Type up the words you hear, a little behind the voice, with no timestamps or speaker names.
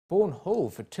Bourn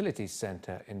Fertility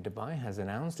Centre in Dubai has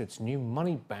announced its new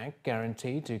money-back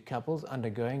guarantee to couples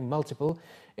undergoing multiple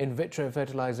in vitro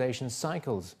fertilization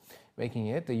cycles, making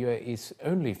it the UAE's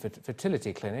only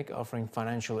fertility clinic offering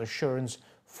financial assurance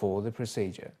for the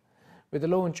procedure. With the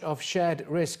launch of Shared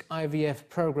Risk IVF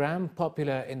program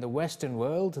popular in the Western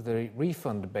world, the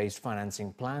refund-based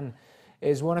financing plan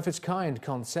is one of its kind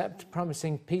concept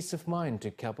promising peace of mind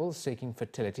to couples seeking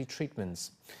fertility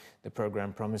treatments. The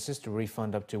program promises to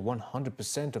refund up to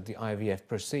 100% of the IVF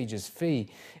procedure's fee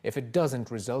if it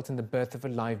doesn't result in the birth of a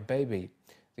live baby.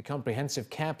 The comprehensive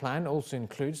care plan also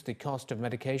includes the cost of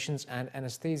medications and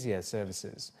anesthesia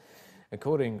services.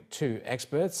 According to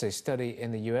experts, a study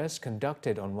in the US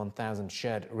conducted on 1,000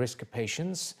 shared risk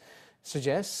patients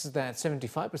suggests that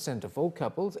 75% of all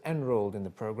couples enrolled in the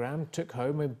program took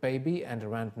home a baby, and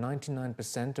around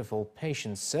 99% of all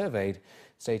patients surveyed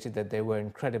stated that they were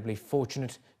incredibly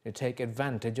fortunate to take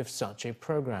advantage of such a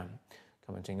program.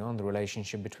 Commenting on the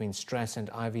relationship between stress and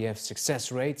IVF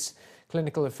success rates,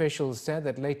 clinical officials said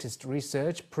that latest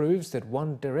research proves that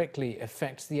one directly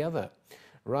affects the other.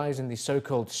 Rise in the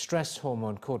so-called stress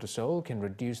hormone cortisol can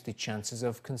reduce the chances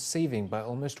of conceiving by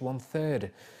almost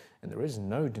 1/3. And there is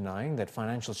no denying that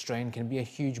financial strain can be a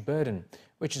huge burden,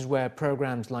 which is where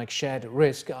programs like Shared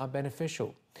Risk are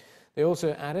beneficial. They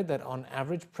also added that on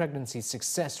average, pregnancy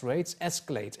success rates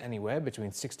escalate anywhere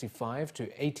between 65 to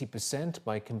 80%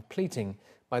 by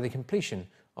the completion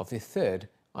of the third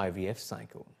IVF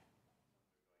cycle.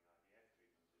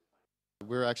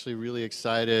 We're actually really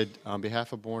excited on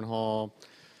behalf of Bourn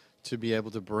to be able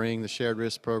to bring the Shared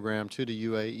Risk program to the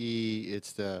UAE.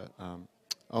 It's the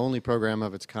only program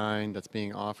of its kind that's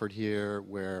being offered here,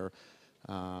 where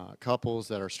couples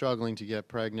that are struggling to get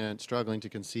pregnant, struggling to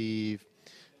conceive,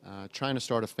 trying to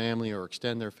start a family or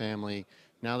extend their family,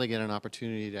 now they get an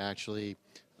opportunity to actually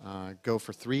go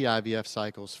for 3 IVF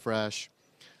cycles fresh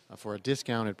for a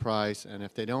discounted price. And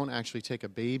if they don't actually take a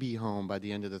baby home by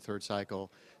the end of the 3rd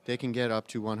cycle, they can get up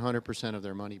to 100% of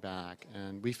their money back.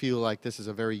 And we feel like this is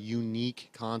a very unique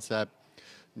concept,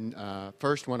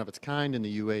 first one of its kind in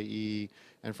the UAE,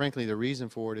 and frankly the reason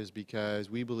for it is because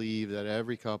we believe that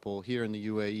every couple here in the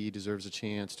UAE deserves a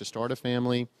chance to start a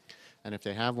family, and if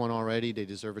they have one already, they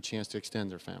deserve a chance to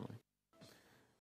extend their family.